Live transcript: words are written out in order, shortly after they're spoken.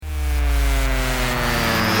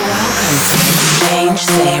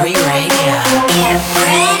Exchange Theory Radio. Get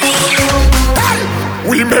ready.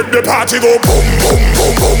 We make the party go boom, boom,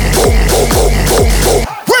 boom, boom, boom, boom, boom, boom,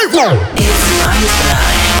 boom. It's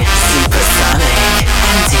mind-blowing, supersonic,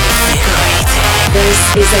 and invigorating. This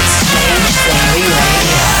is Exchange Theory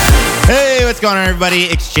Radio. Hey, what's going on,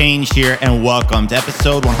 everybody? Exchange here, and welcome to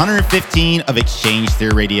episode 115 of Exchange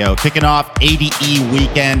Theory Radio. Kicking off ADE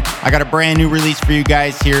weekend. I got a brand new release for you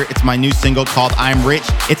guys here. It's my new single called I'm Rich.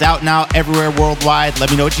 It's out now everywhere worldwide.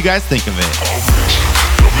 Let me know what you guys think of it. I'm rich,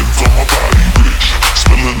 loving from my body rich,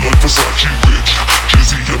 smelling like Versace rich,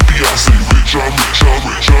 Jay-Z and Beyonce rich, I'm rich, I'm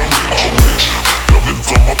rich, I'm rich, I'm rich, loving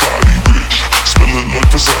from my body rich, smelling like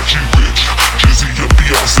Versace rich, Jay-Z and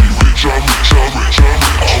Beyonce rich, I'm rich, I'm rich, I'm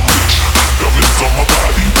rich, I'm rich, loving from my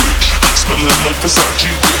body rich, smelling like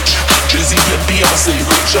Versace rich, Jay-Z and Beyonce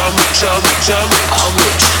rich, I'm rich, I'm rich, I'm rich, I'm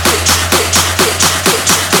rich, rich, rich, rich,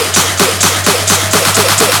 rich, rich, rich,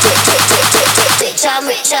 rich, I'm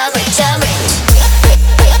rich, I'm rich, I'm rich.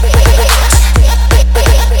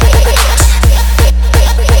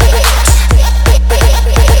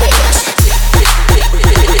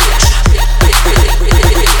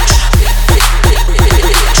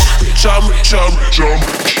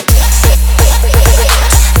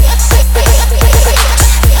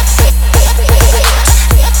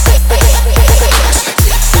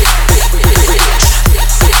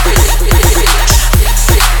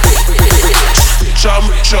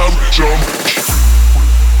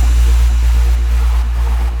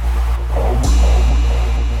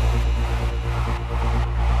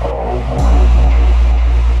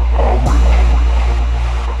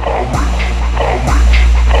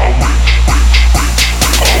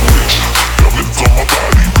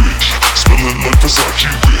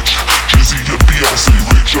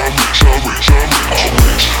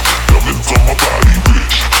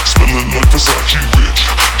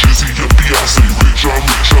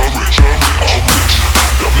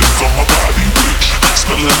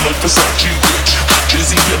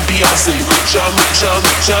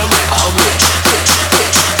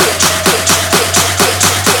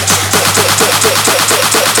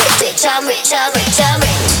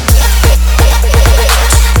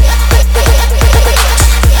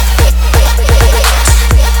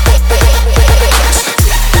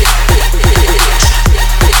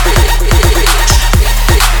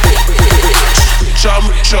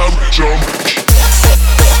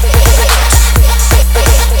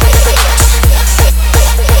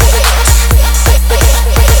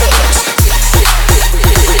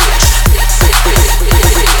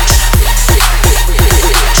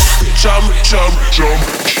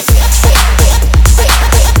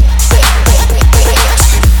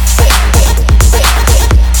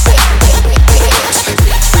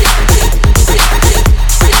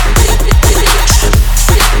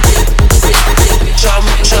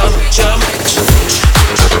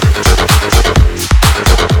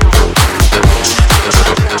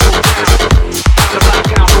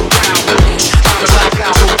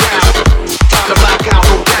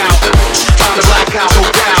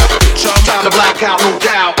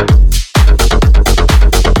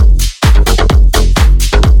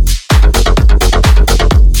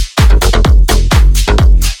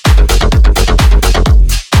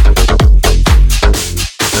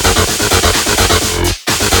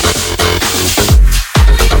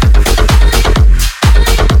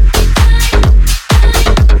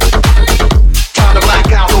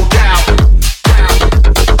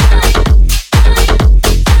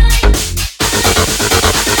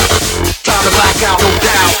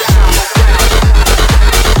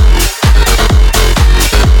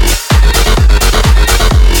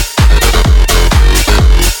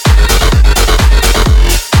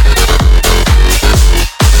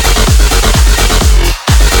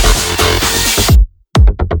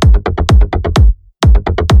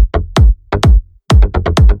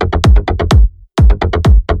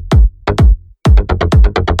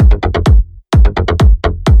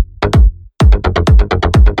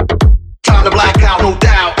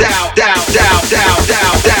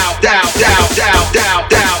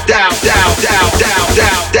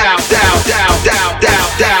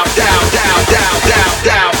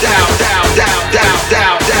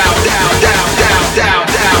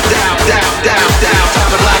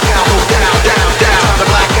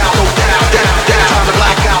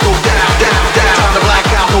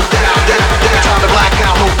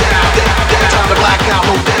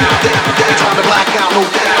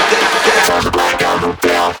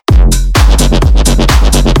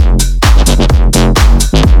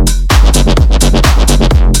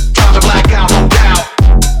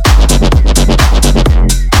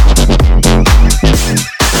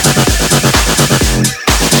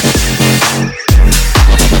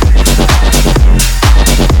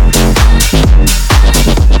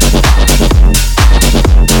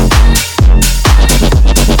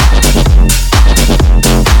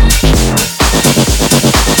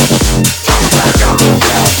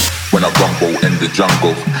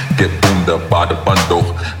 jungle. Get Bunda by the bundle.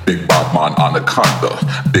 Big bad man anaconda.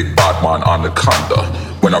 Big bad man anaconda.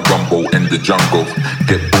 When I rumble in the jungle,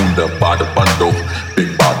 get Bunda by the bundle.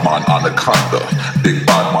 Big bad man anaconda. Big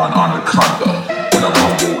bad man anaconda. When I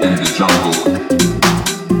rumble in the jungle.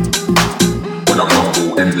 When I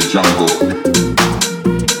rumble in the jungle.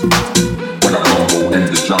 When I rumble in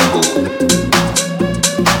the jungle.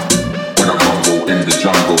 When I rumble in the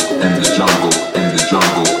jungle, in the jungle, in the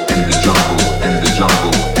jungle, in the jungle, in the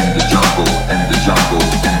jungle, in the jungle, in the jungle,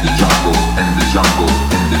 in the jungle, in the jungle, in the jungle,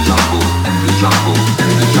 in the jungle, in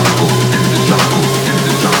the jungle, in the jungle, in the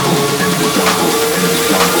jungle, in the jungle, in the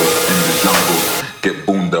jungle, in the jungle, get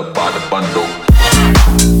Bunda by the bundle.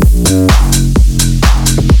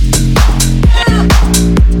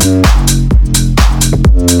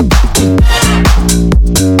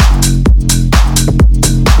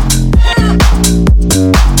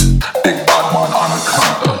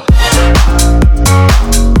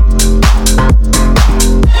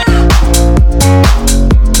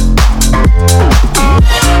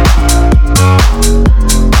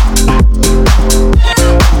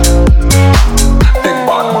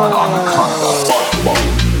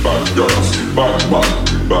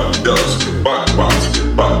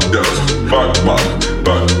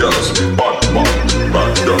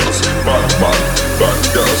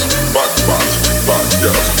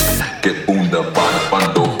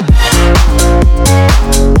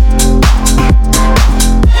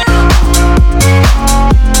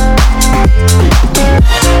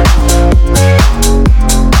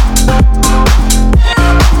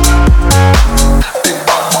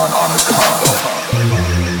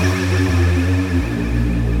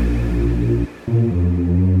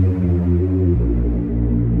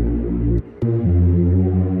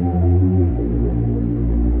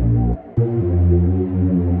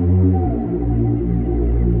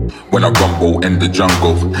 When I rumble in the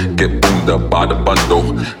jungle, get Bunda by the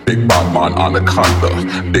bundle. Big bad man anaconda,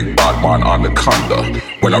 big bad man anaconda.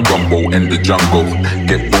 When I rumble in the jungle,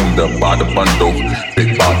 get Bunda by the bundle.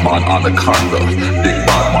 Big bad man anaconda, big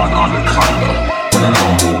bad man anaconda. When I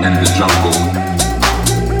rumble in the jungle,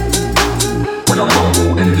 when I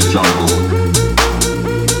rumble in the jungle,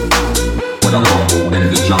 when I rumble in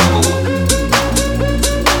the jungle,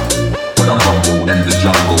 when I rumble in the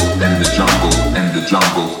jungle, in the jungle, in the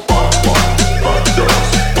jungle.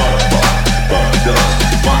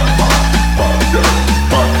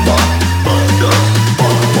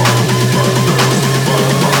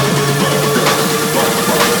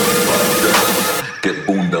 Get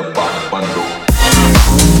Bunda by the bundle.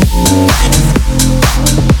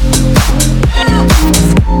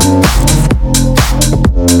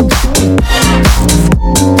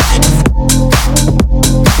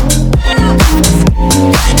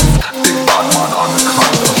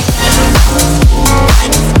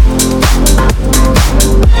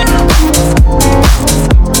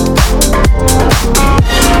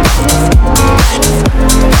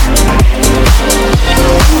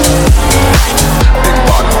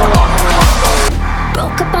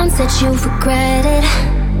 You regret it.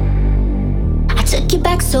 I took you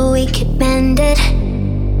back so we could mend it.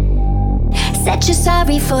 Said you're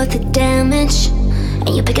sorry for the damage, and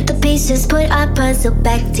you pick up the pieces, put our puzzle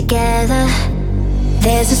back together.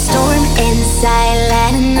 There's a storm inside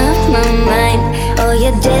lighting up my mind. Oh,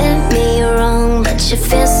 you did me wrong, but you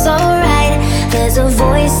feel so right. There's a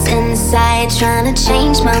voice inside trying to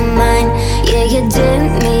change my mind. Yeah, you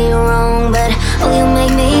did me wrong, but oh, you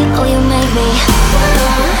make me, oh, you make me.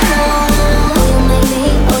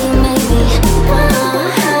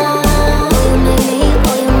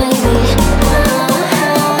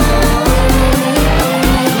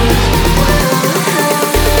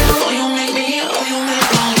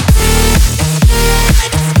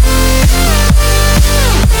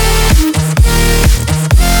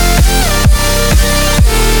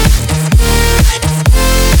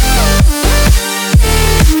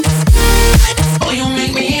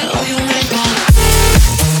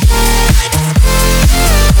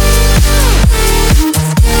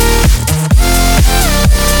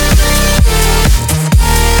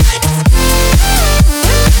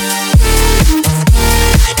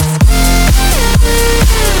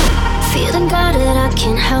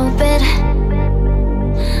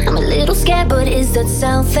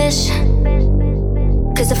 Selfish,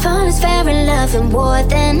 'cause the fun is fair in love and war.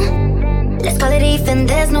 Then let's call it even.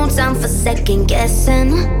 There's no time for second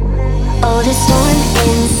guessing. Oh, the storm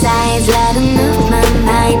inside's lighting up my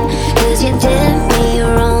mind. 'Cause you did me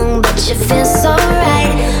wrong, but you feel so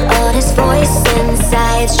right. Oh, this voice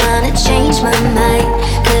inside's trying to change my mind.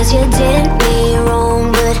 'Cause you did me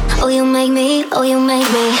wrong, but oh, you make me, oh, you make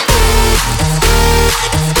me.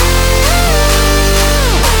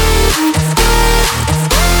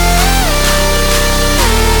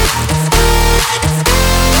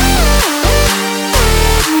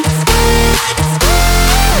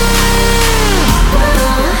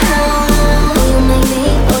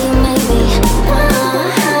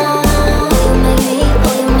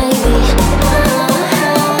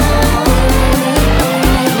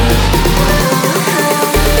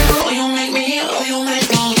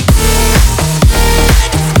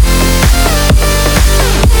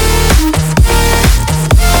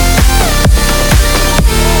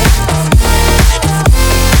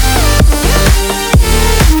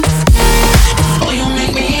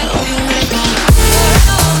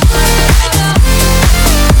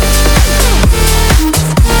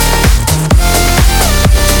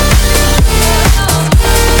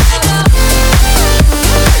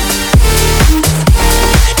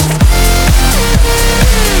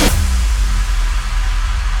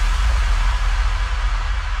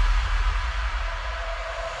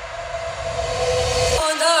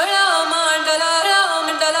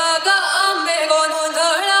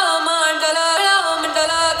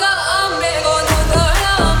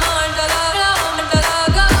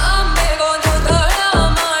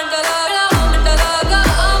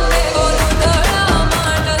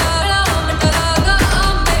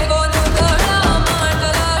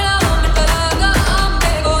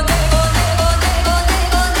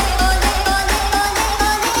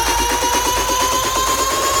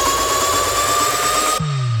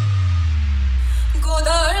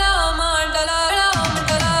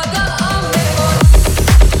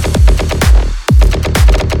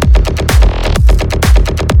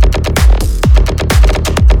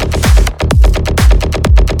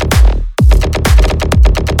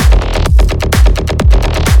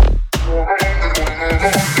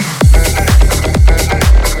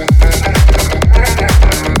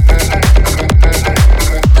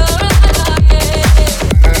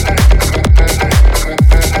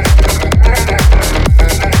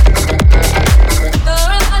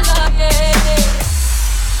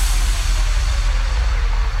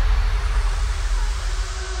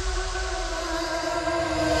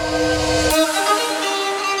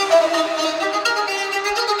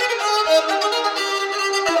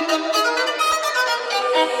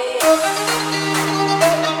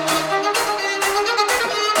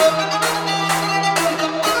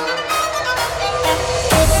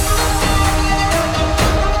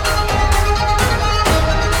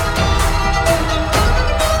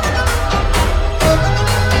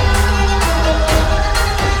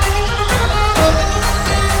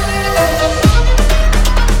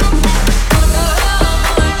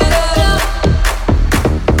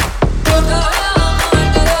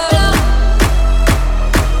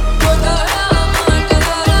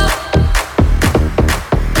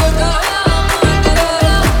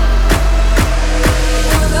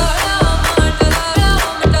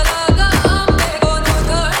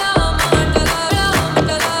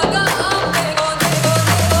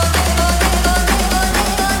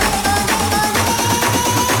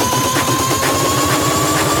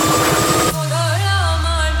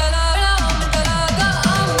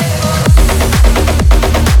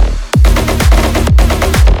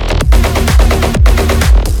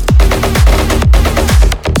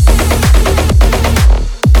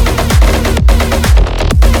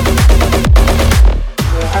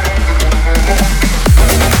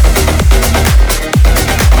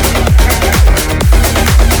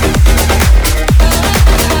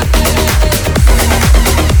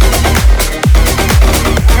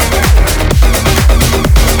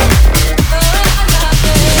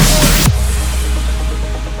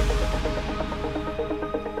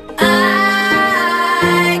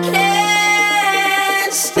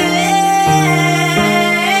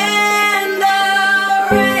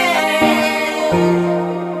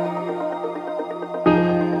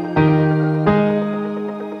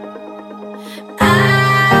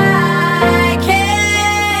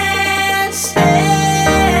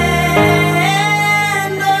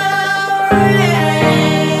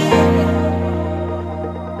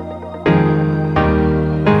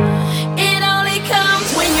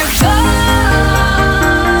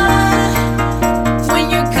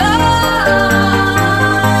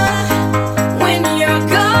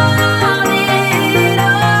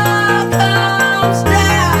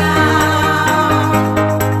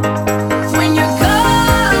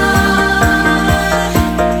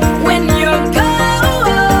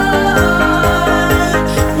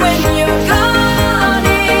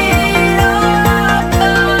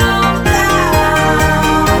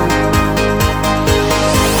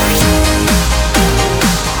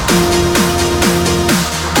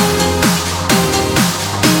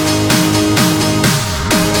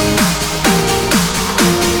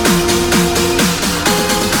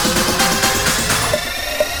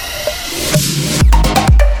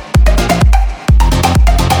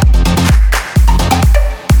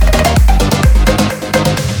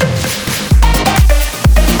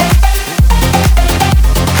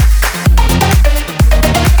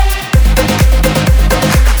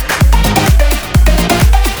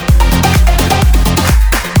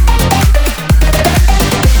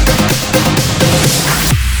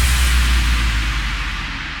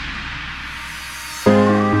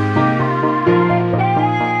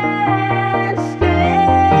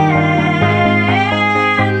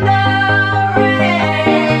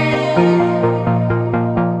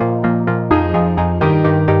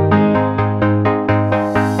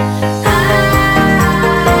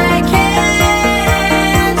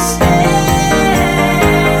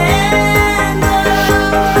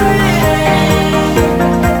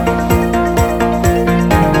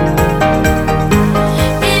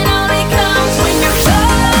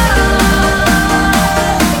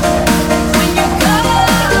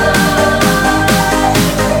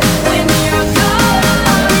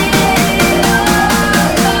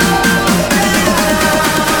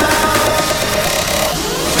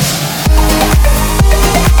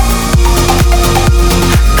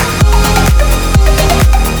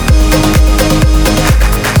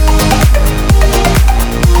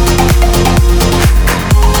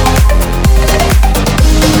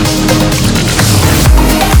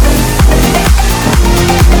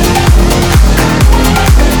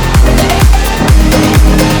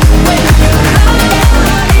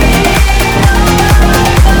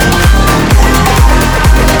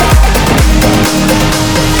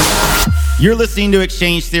 You're listening to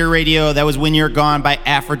Exchange Theory Radio. That was When You're Gone by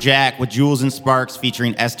Afrojack with Jules and Sparks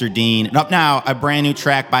featuring Esther Dean. And up now, a brand new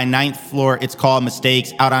track by Ninth Floor. It's called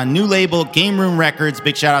Mistakes, out on new label Game Room Records.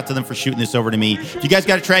 Big shout out to them for shooting this over to me. If you guys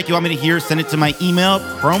got a track you want me to hear, send it to my email,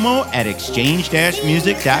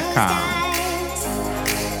 promo@exchange-music.com.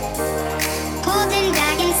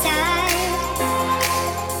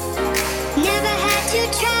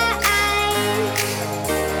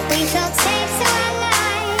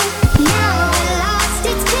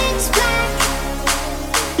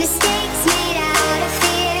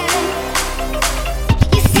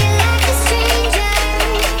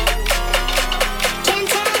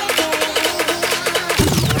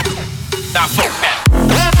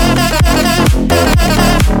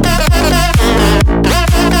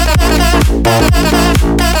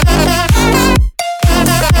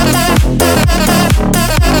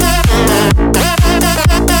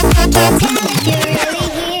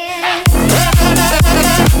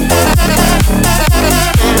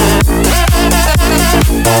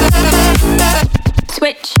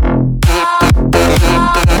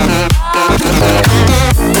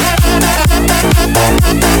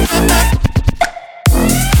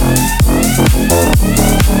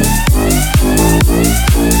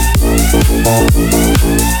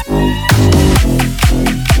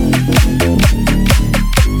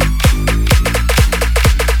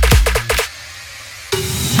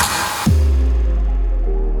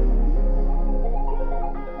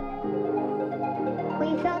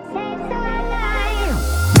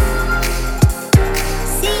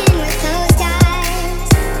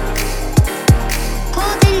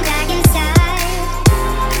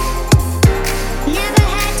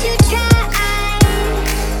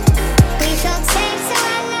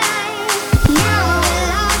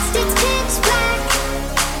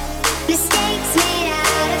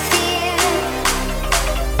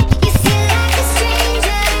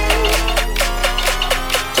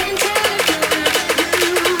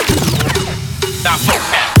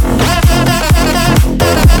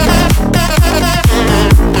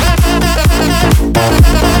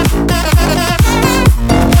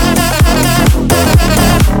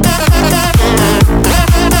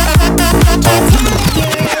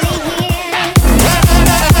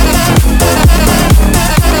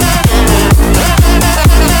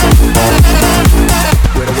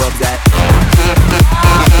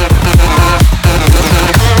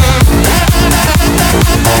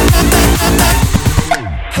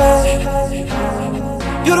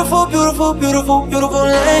 Beautiful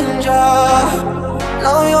angel.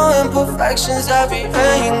 Know your imperfections, every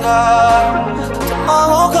anger.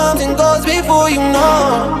 Tomorrow comes and goes before you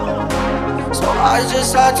know. So I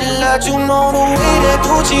just had to let you know the way that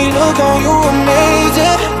Gucci look on you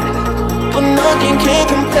amazing. But nothing can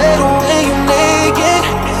compare the way you make it.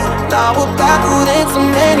 Now we're back within so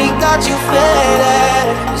many, got you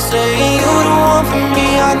faded. Saying you the one for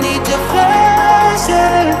me, I need to face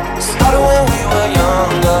it. Started when we were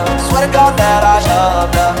younger. Swear to God that I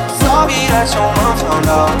loved her. Sorry that your mom found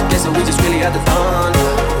out. Guess that we just really had the thunder.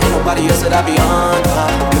 Ain't nobody else that I be under.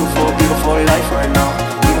 Beautiful, beautiful life right now.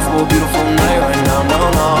 Beautiful, beautiful night right now. No,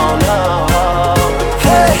 no, no.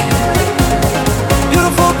 Hey,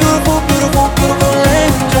 beautiful, beautiful, beautiful, beautiful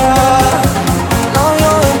angel. Know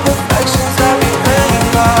your imperfections, every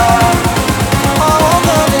anger. All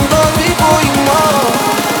nothing goes before you know.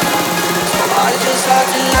 So I just had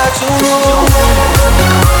to let you know.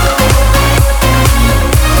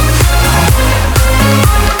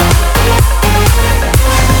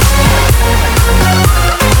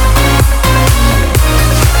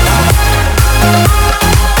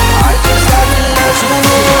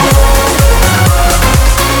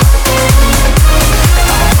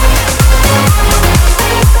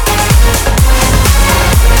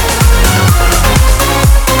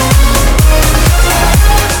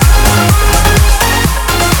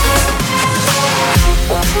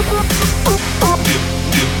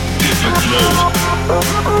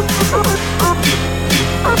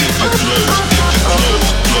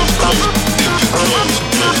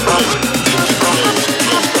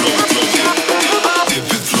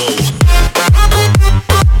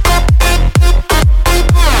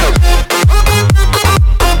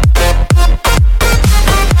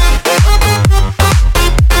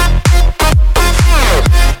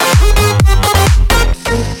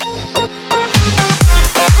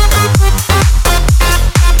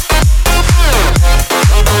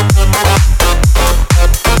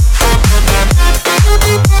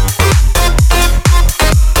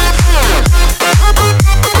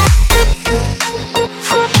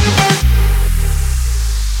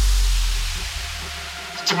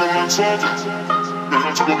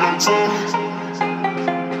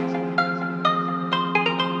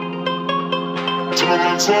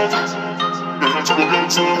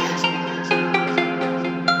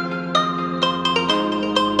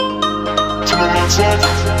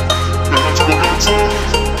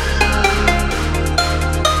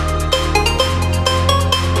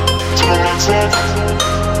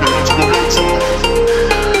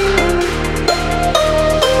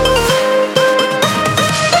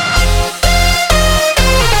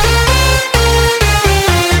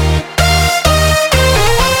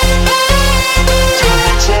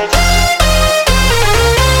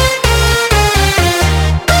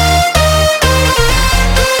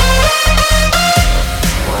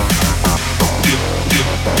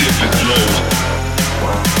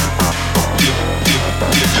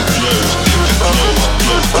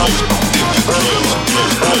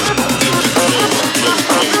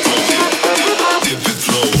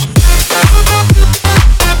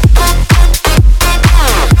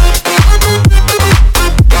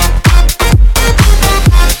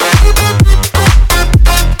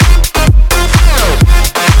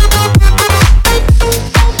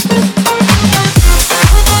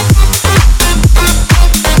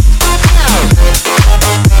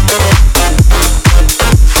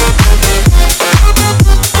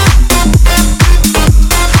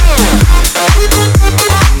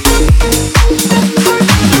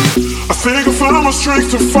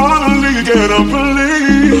 Strength to finally get up and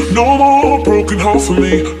leave. No more broken heart for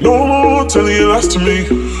me. No more telling your lies to me.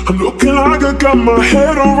 I'm looking like I got my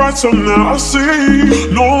head on right, so now I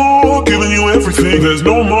see. No more giving you everything. There's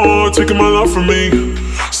no more taking my love from me.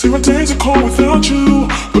 See, my days are cold without you,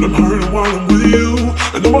 but I'm hurting while I'm with you.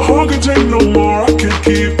 I know my heart can take no more. I can't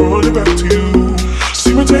keep running back to you.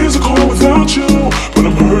 See, my days are cold without you, but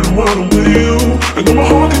I'm hurting while I'm with you. I know my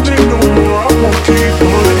heart can take no more. I won't keep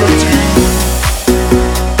running back to you.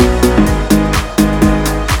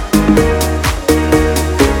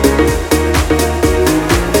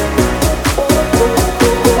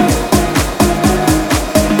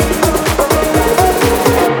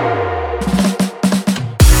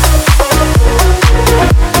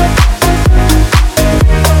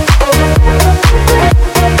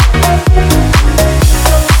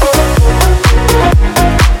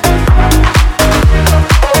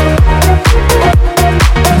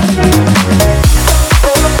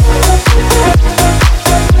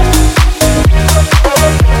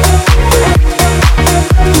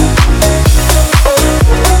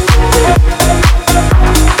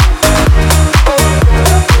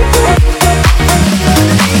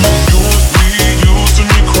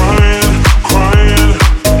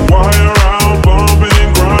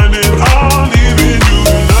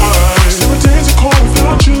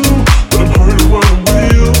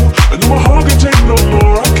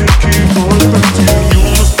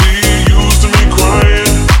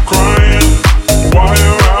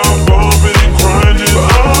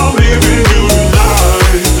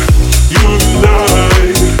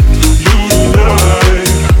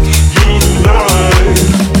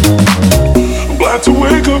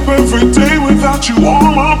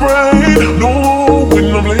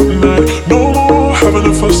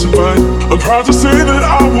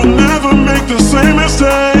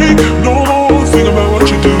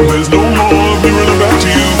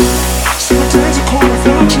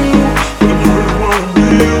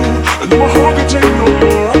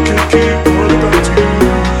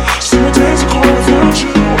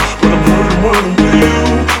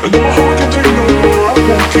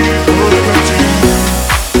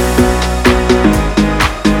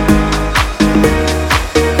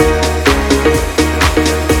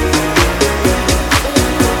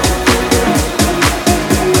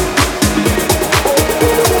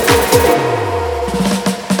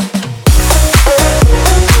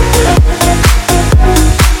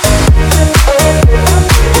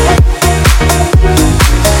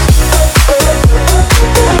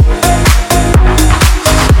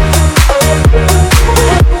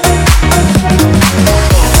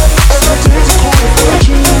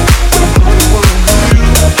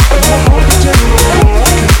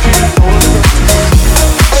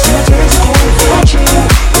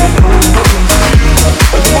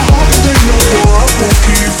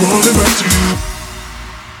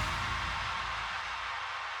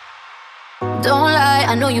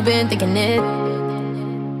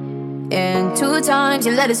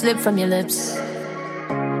 Let it slip from your lips.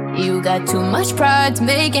 You got too much pride to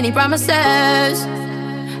make any promises,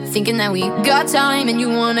 thinking that we got time and you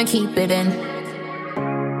wanna keep it in.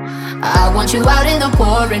 I want you out in the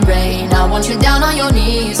pouring rain. I want you down on your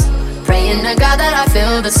knees, Praying to God that I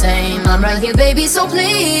feel the same. I'm right here, baby, so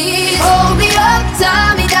please hold me up,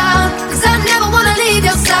 tie me down, 'cause I never wanna leave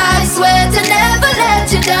your side. Swear to never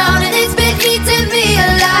let you down, and it's been eating me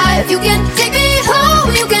alive. You can take me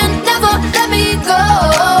home, you can never let me go.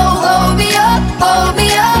 Hold me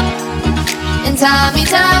up, and tie me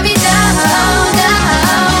down, down.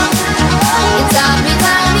 And tie me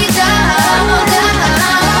down, down. And tie me down, down.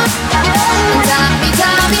 And tie me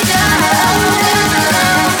down, down.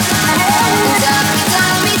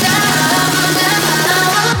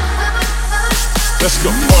 Let's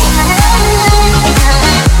go.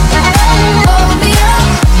 Hold me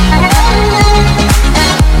up.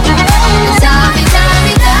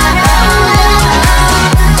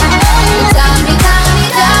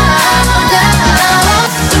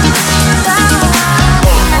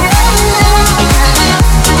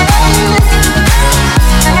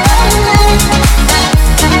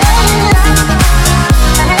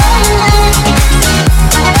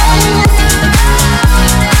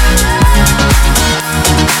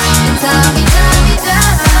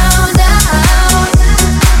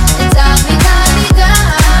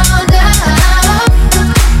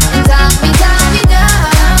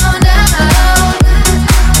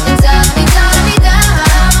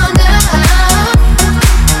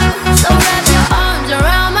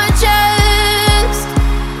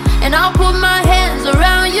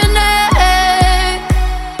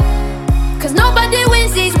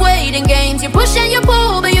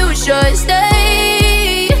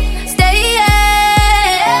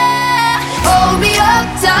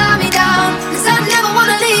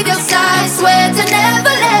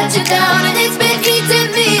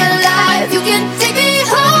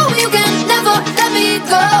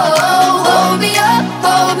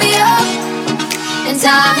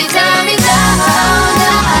 Tie me down. Tie me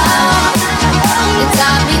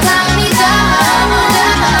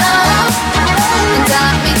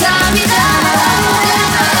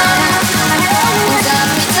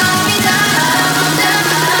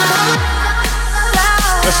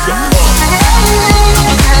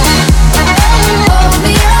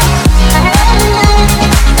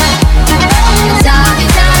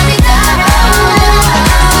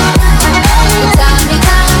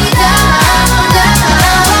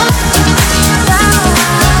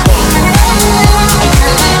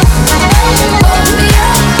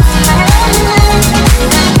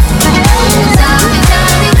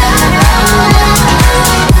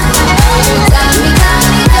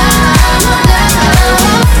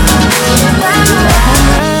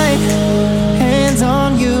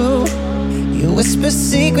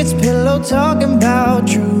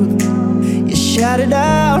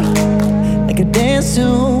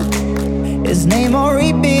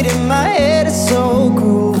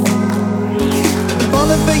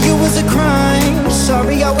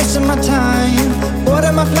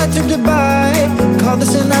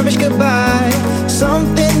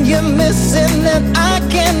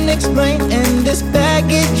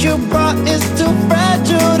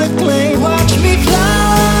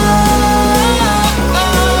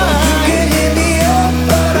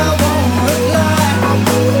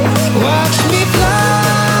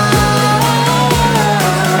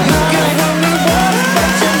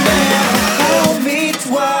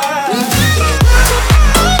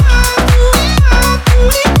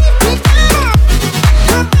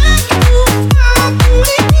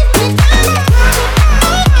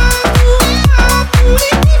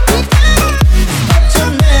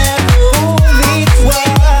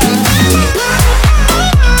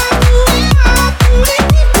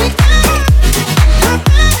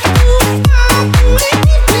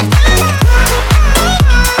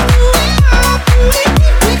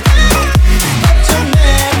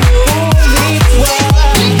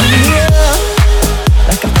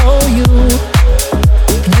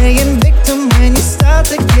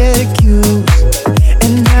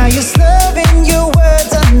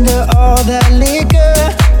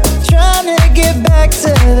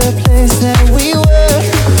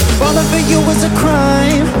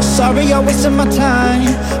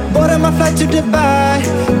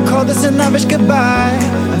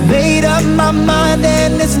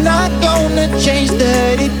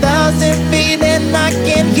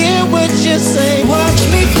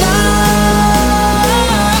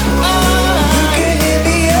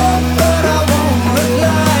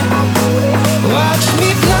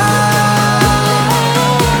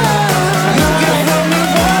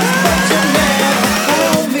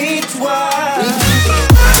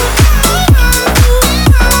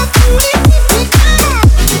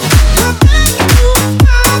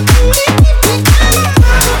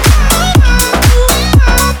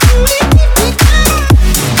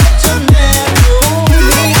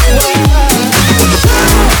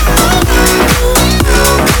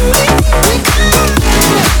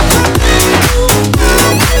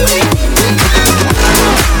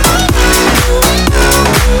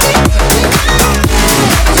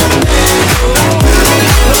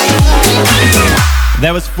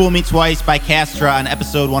Fool Me Twice by Castro on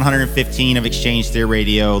episode 115 of Exchange Theory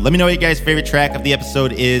Radio. Let me know what your guys' favorite track of the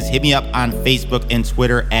episode is. Hit me up on Facebook and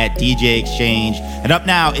Twitter at DJ Exchange. And up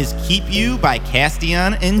now is Keep You by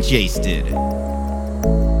Castion and Jasted.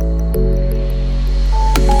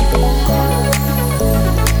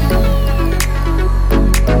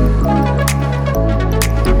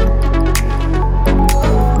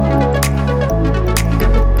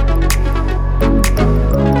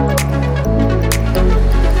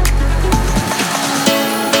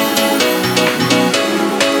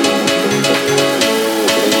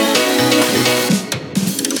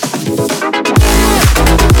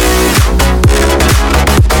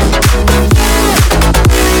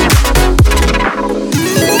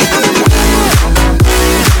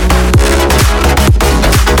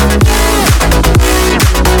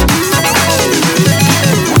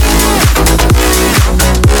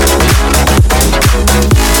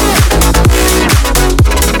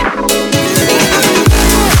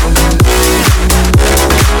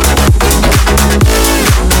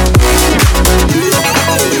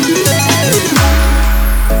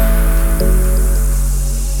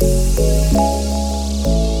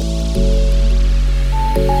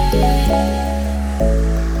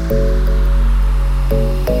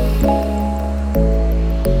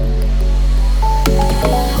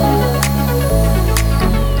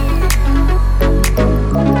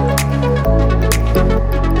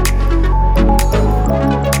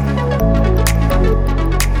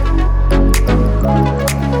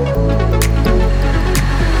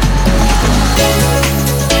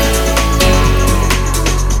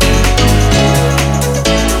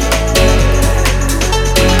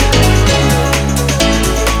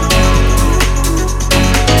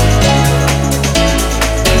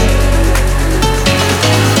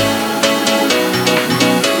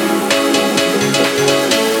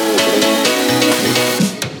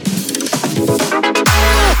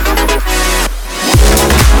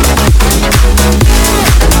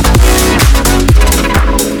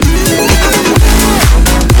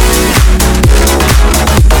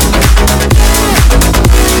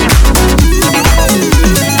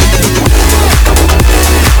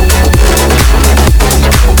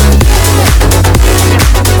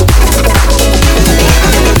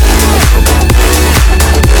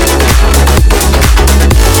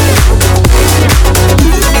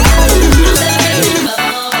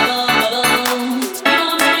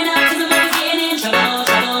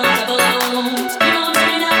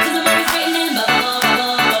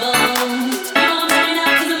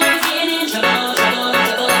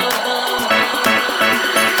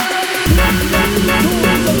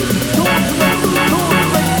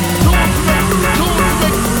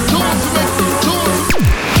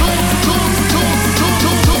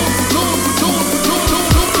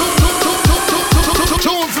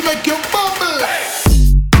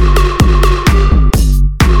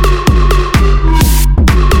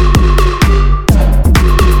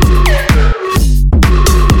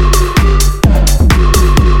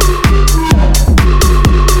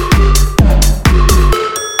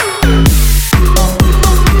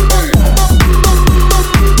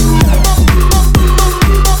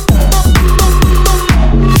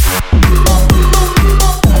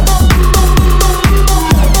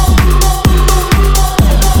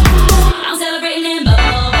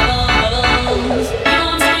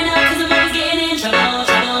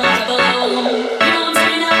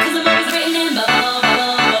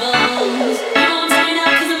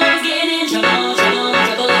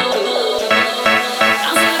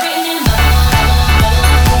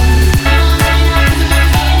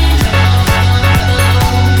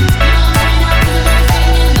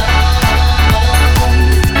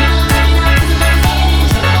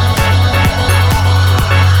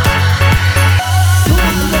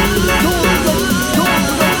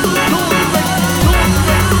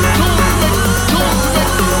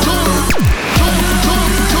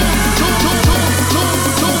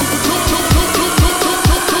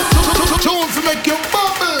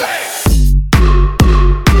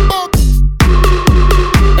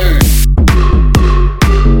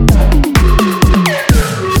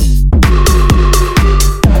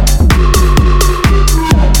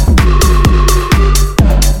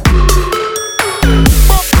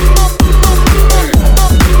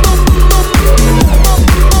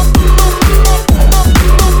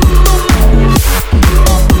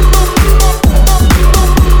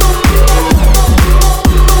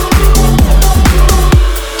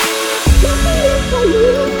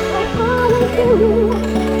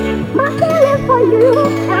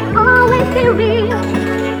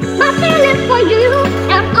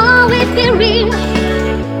 be real.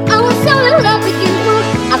 I was so in love with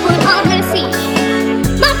you.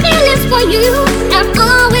 for you have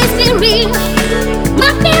always been real.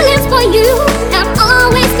 My feelings for you have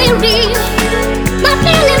always been real. My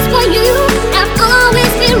feelings for you have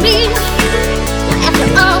always been real. Now after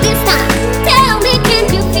all this time, tell me,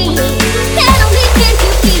 can you feel? Tell me, can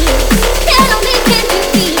you feel? Tell me, can you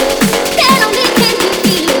feel? Tell me, can you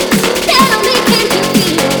feel? Tell me, can you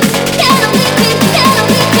feel? Tell me, can you tell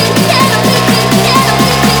me, can you tell me, can you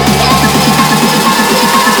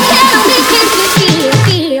tell me, can you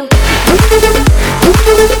feel?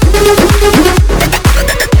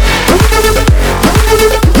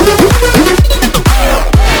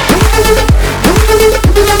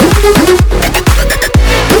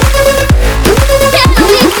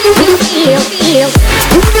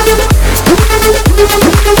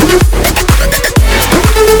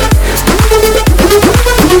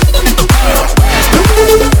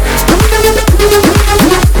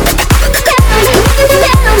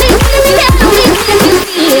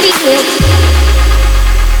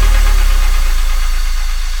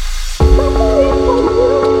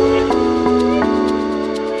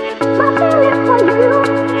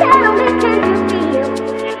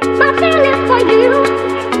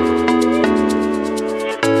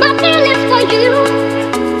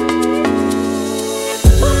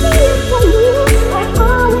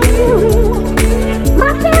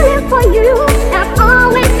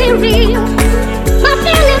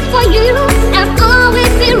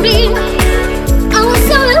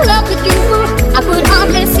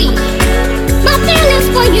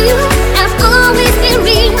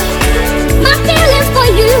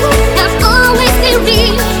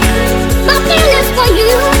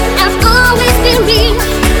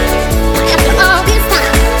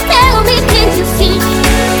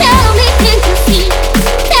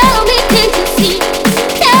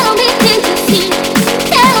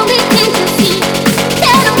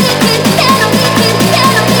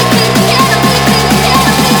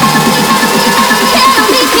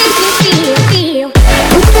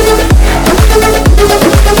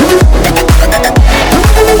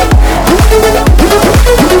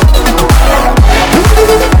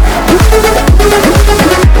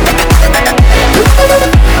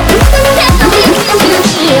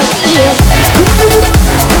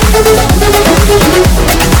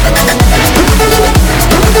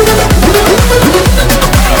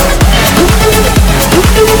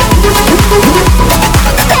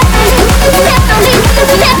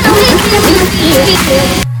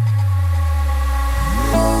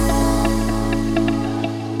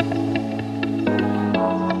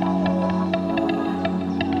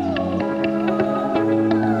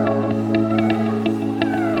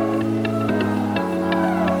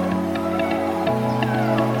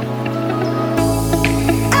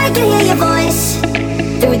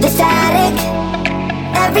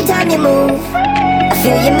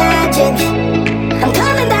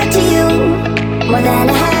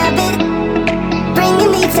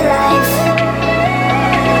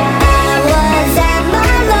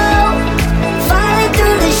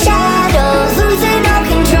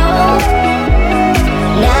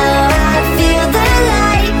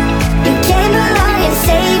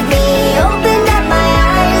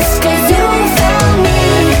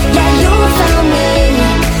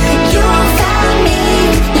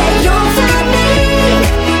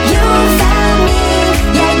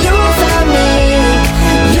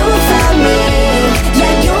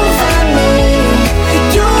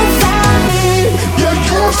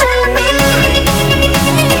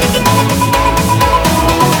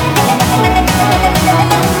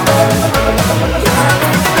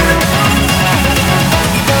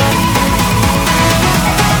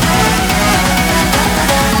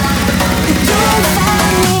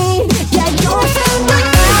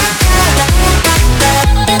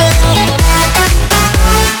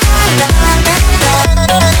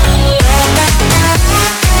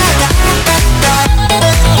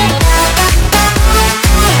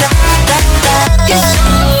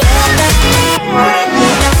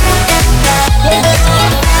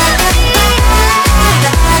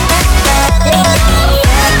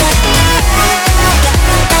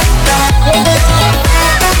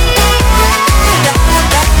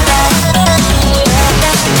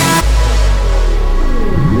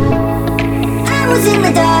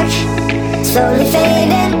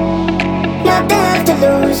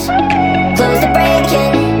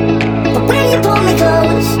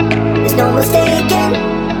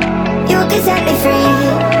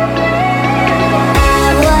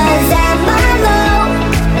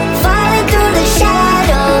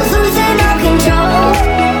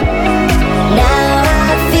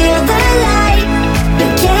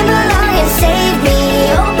 Save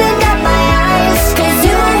me, opened up my eyes, 'cause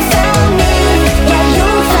you found me.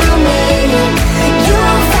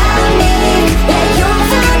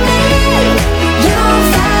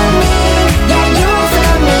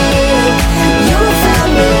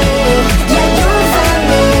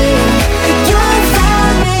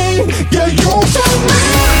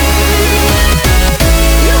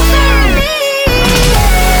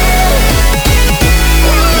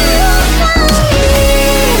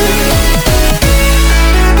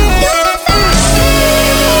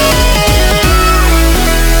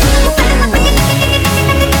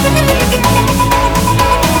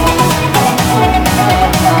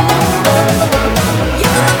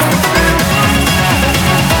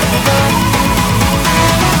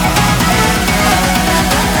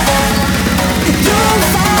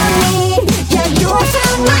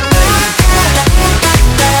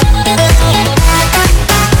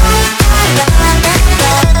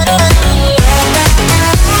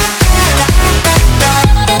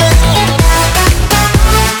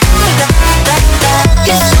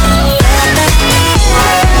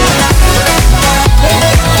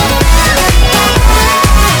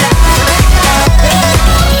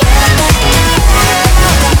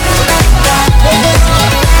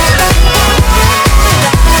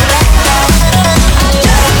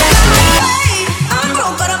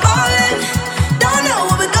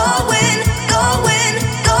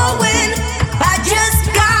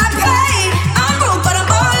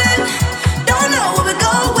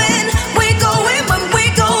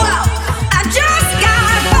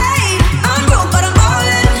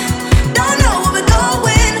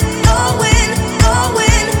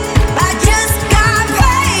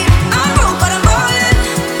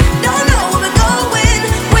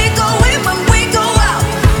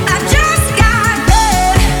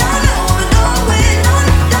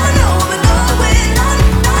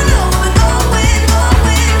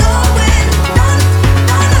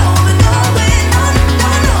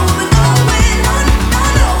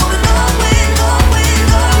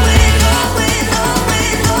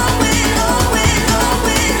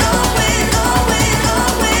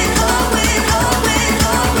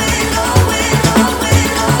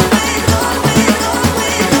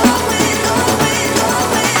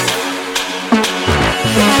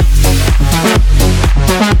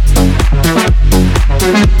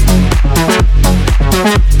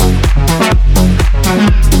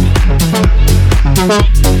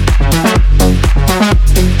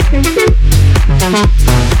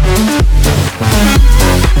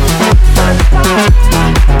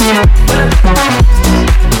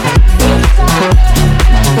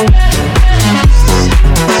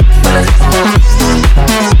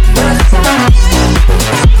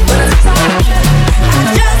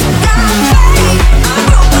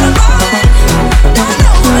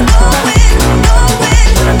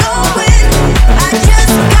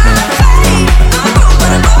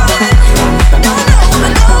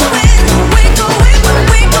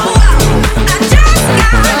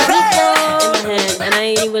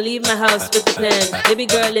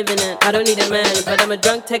 baby girl living in. I don't need a man, but I'm a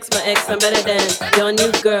drunk text my ex, I'm better than your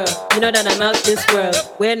new girl. You know that I'm out this world.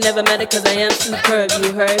 We're never matter cause I am superb.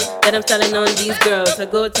 You heard that I'm styling on these girls. So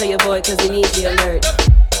go tell your boy cause he needs the alert.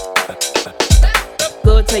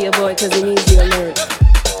 Go tell your boy cause he needs the alert.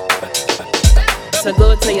 So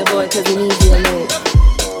go tell your boy cause he needs the alert.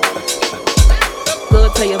 Go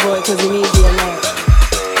tell your boy cause he needs the alert.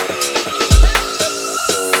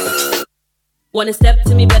 Wanna step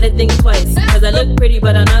to me, better think twice. Cause I look pretty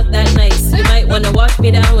but I'm not that nice. You might wanna wash me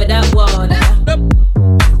down with that water.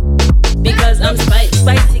 Because I'm spicy.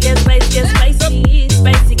 Spicy gets spicy, gets spicy.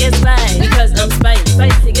 Spicy gets spicy. Because I'm spicy.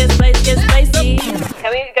 Spicy gets spicy, gets spicy. Can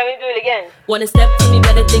we do it again? Wanna step to me,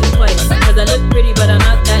 better think twice. Cause I look pretty but I'm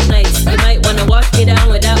not that nice. You might wanna wash me down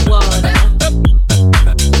with that water.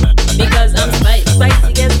 Because I'm spicy.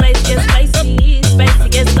 Spicy gets spicy, gets spicy. Spicy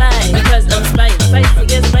gets spicy. Because I'm spicy. Spicy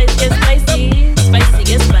gets spicy, gets spicy. Spicy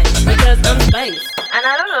gets spicy. Because I'm spicy. And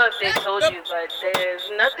I don't know if they told you, but there's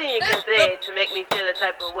nothing you can say to make me feel the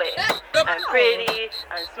type of way. I'm pretty,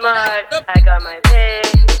 I'm smart, I got my pay.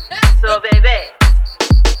 So baby,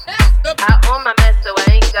 I own my mess so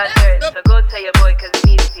I ain't got dirt. So go tell your boy cause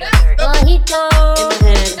he needs to be alert. Mojito in my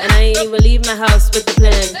hand, and I ain't even leave my house with the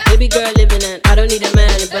plan. Baby girl living in, I don't need a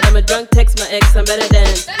man, but I'm a drunk text my ex, I'm better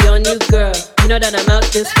than your new girl. You know that I'm out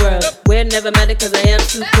this world. We're never matter cause I am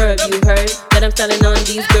superb. You heard that I'm styling on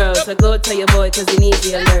these girls. So go tell your boy cause he needs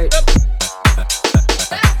the alert.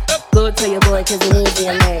 Go tell your boy cause he needs the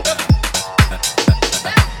alert.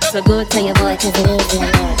 So go tell your boy cause he needs the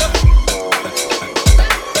alert.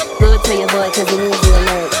 Go tell your boy cause he needs the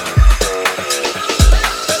alert.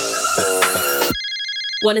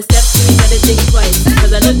 Wanna step to me, better think twice.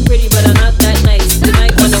 Cause I look pretty but I'm not that nice. You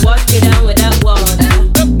might wanna wash me down with that water.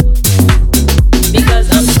 Because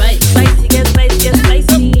I'm spicy. Spicy gets spicy, gets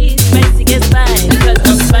spicy. Spicy gets spicy. Because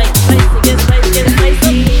I'm spicy. Spicy gets spicy, gets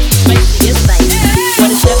spicy. Spicy gets spicy.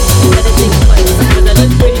 Wanna step to me, better think twice. Cause I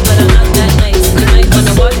look pretty but I'm not that nice. You might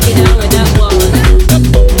wanna wash me down with that water.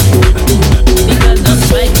 Because I'm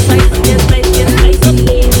spicy. Spicy gets spicy, gets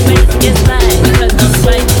spicy. Spicy gets spicy. Because I'm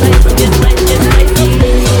spicy. Spicy gets spicy, gets spicy.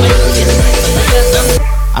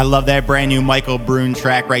 I love that brand new Michael Brune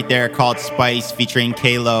track right there called Spice featuring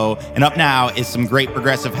Kalo. And up now is some great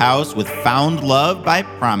progressive house with Found Love by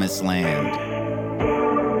Promised Land.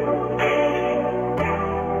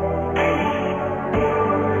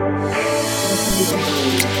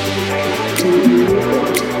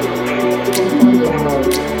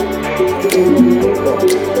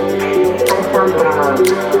 I found love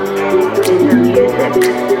in the music.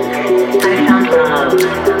 I found love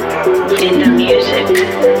in the music.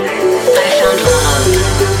 I found love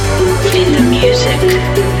in the music.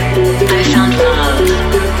 I found love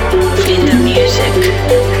in the music.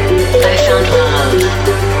 I found love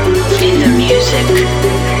in the music.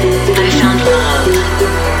 I found love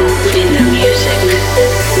in the music.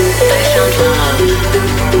 I found love.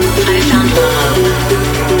 I found love.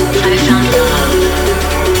 I found love.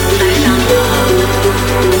 I found love.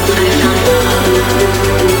 I found love.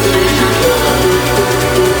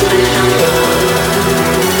 I found love. I found love.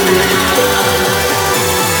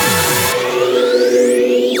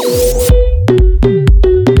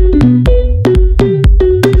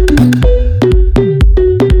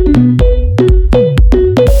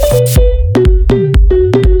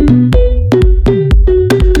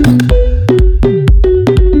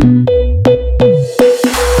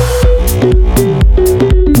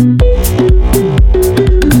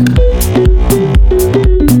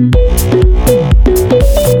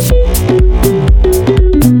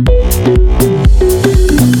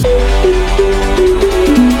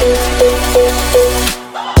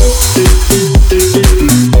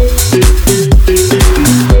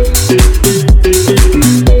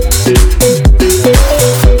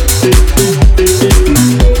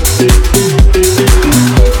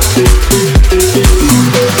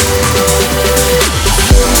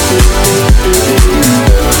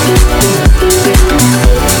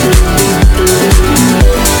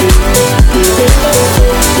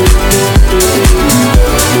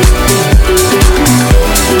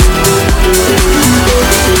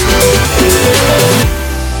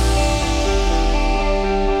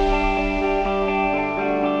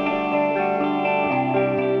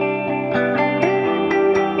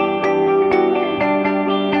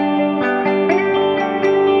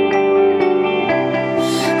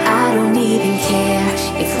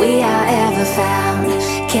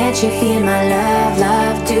 Can't you feel my love,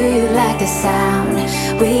 love? Do you like the sound?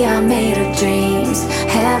 We are made of dreams,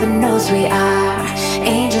 heaven knows we are.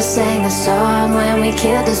 Angels sang a song when we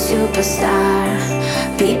killed the superstar.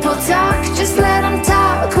 People talk, just let them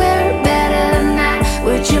talk, we're better than that.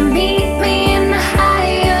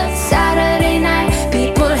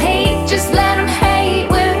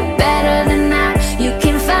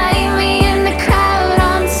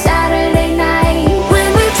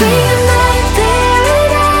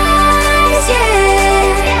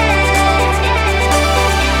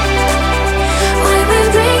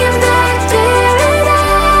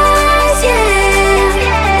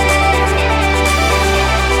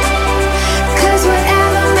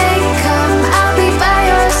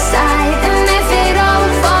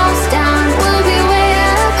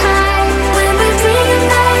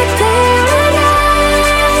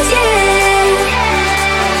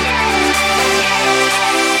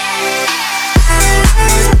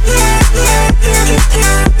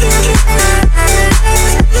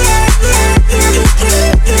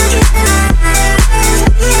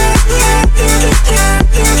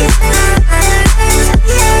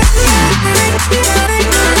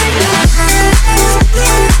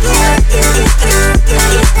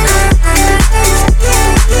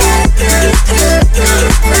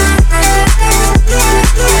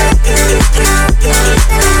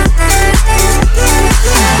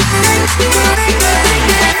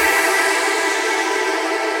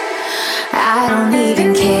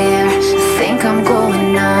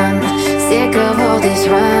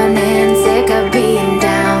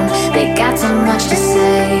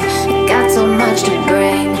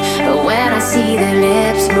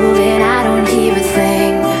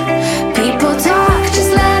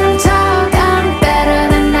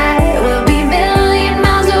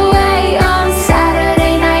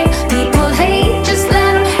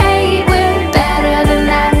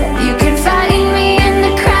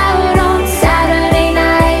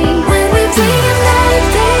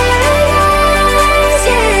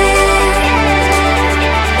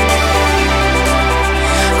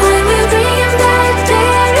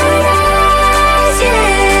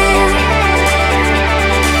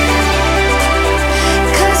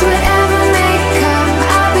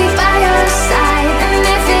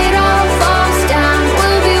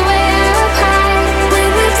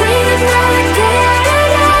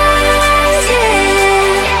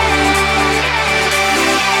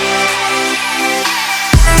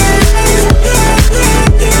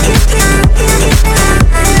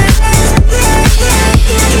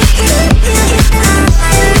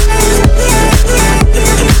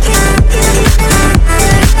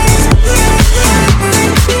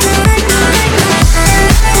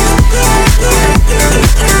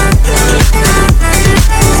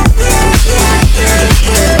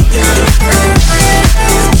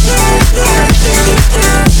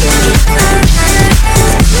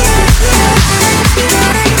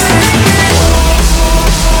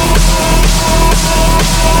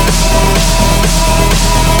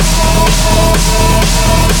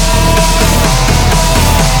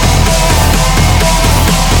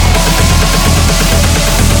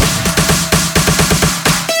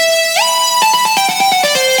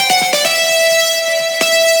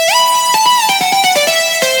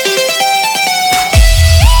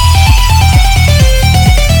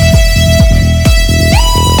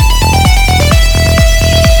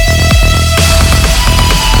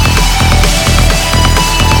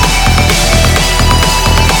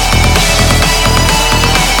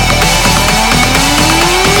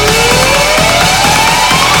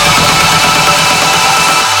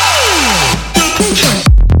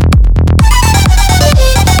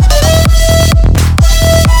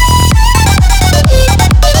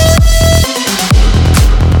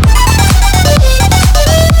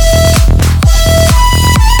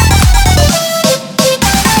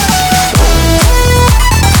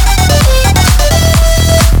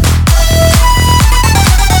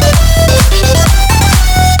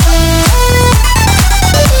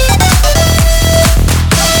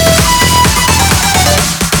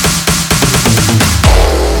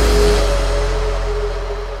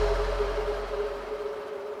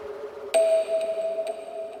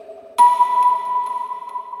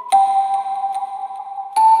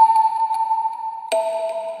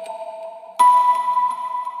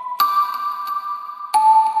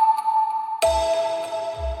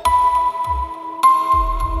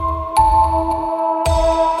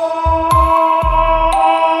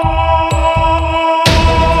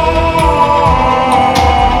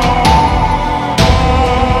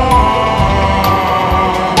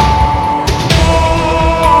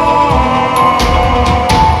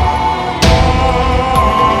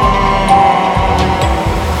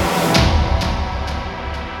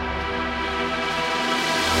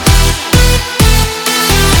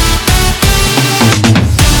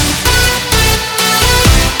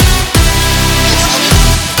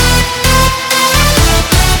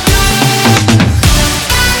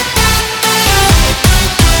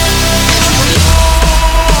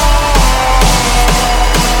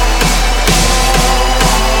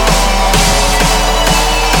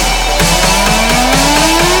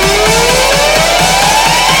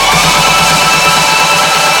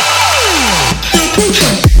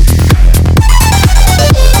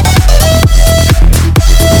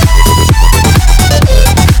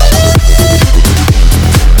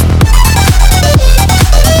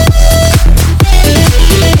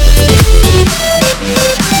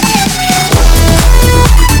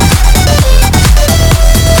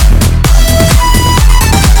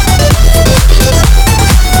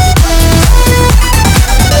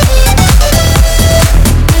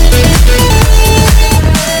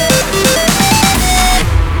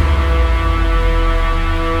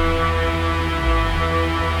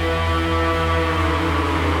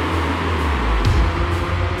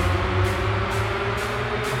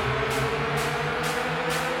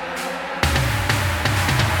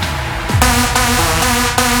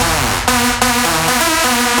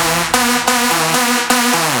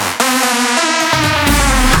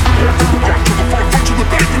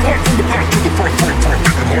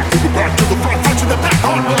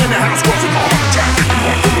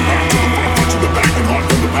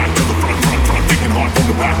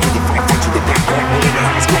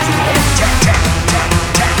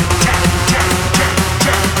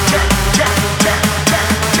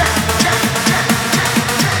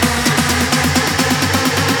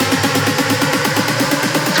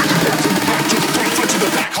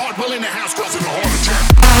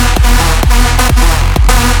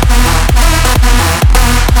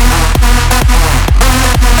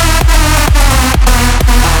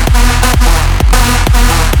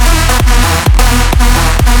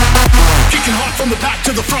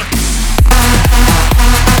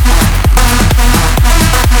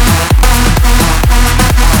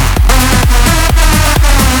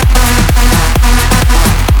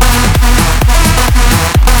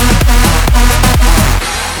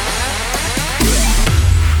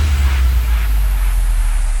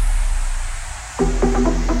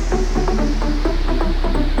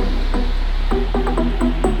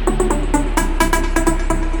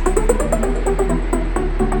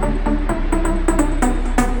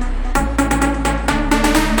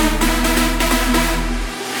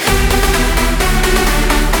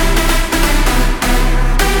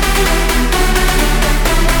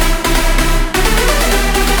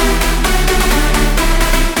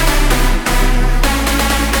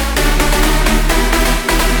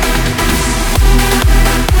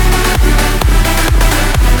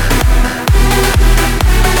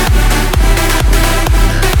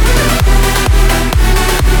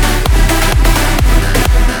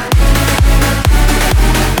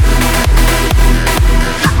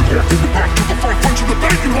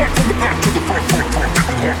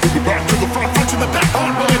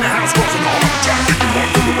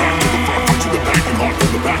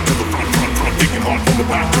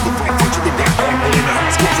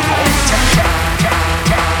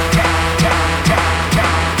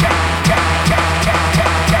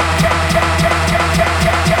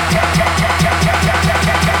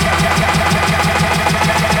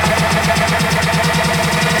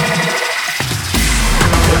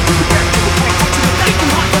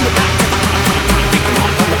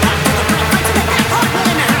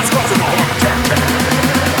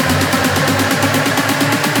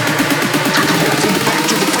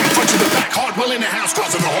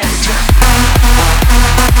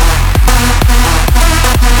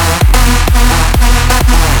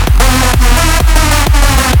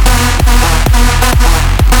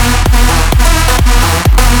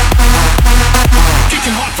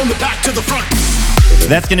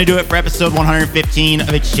 That's going to do it for episode 115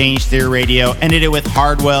 of Exchange Theory Radio. Ended it with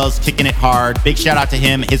Hardwell's Kicking It Hard. Big shout out to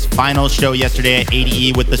him. His final show yesterday at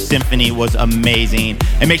ADE with the Symphony was amazing.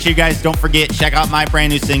 And make sure you guys don't forget, check out my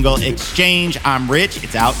brand new single, Exchange, I'm Rich.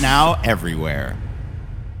 It's out now everywhere.